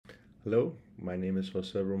Hello, my name is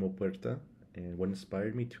Jose Romo-Puerta, and what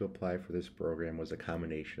inspired me to apply for this program was a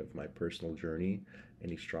combination of my personal journey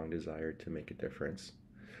and a strong desire to make a difference.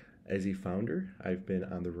 As a founder, I've been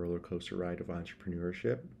on the roller coaster ride of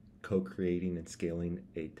entrepreneurship, co-creating and scaling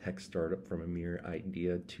a tech startup from a mere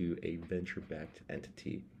idea to a venture-backed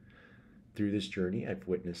entity. Through this journey, I've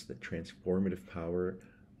witnessed the transformative power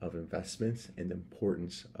of investments and the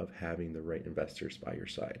importance of having the right investors by your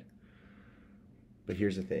side. But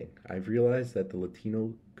here's the thing, I've realized that the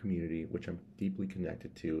Latino community, which I'm deeply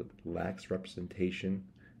connected to, lacks representation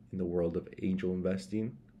in the world of angel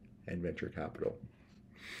investing and venture capital.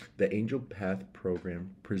 The AngelPath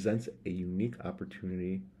program presents a unique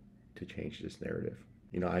opportunity to change this narrative.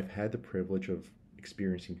 I've had the privilege of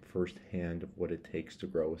experiencing firsthand of what it takes to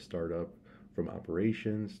grow a startup, from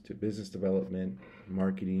operations to business development,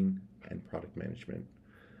 marketing, and product management.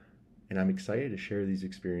 And I'm excited to share these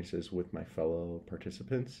experiences with my fellow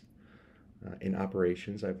participants. In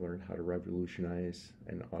operations, I've learned how to revolutionize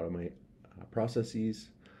and automate processes,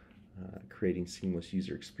 creating seamless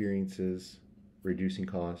user experiences, reducing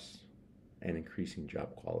costs, and increasing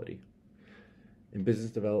job quality. In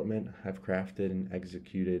business development, I've crafted and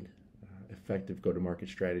executed effective go-to-market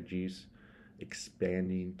strategies,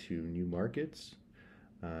 expanding to new markets.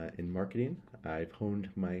 In marketing, I've honed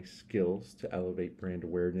my skills to elevate brand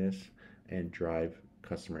awareness and drive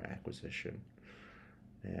customer acquisition.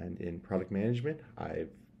 And in product management,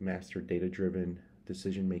 I've mastered data-driven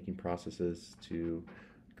decision-making processes to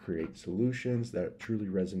create solutions that truly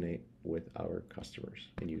resonate with our customers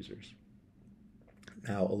and users.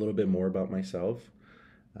 Now, a little bit more about myself.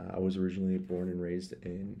 I was originally born and raised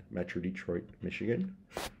in Metro Detroit, Michigan.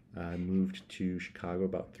 I moved to Chicago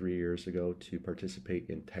about 3 years ago to participate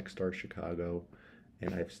in Techstars Chicago,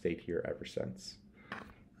 and I've stayed here ever since.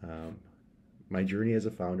 My journey as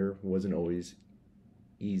a founder wasn't always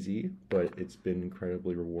easy, but it's been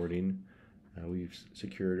incredibly rewarding. We've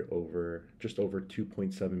secured just over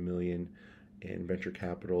 2.7 million in venture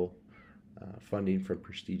capital funding from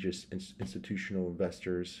prestigious institutional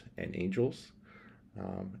investors and angels,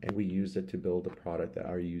 and we used it to build a product that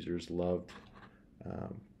our users loved,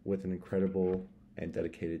 with an incredible and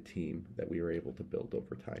dedicated team that we were able to build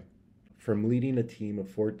over time. From leading a team of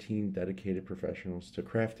 14 dedicated professionals to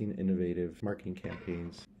crafting innovative marketing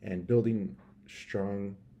campaigns and building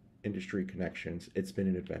strong industry connections, it's been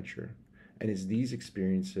an adventure. And it's these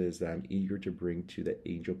experiences that I'm eager to bring to the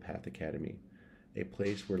AngelPath Academy, a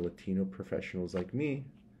place where Latino professionals like me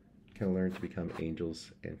can learn to become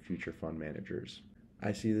angels and future fund managers.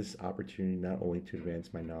 I see this opportunity not only to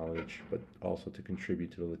advance my knowledge, but also to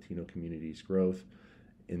contribute to the Latino community's growth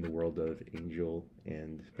in the world of angel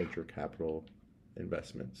and venture capital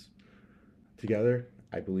investments. Together,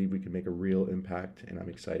 I believe we can make a real impact, and I'm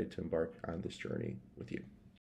excited to embark on this journey with you.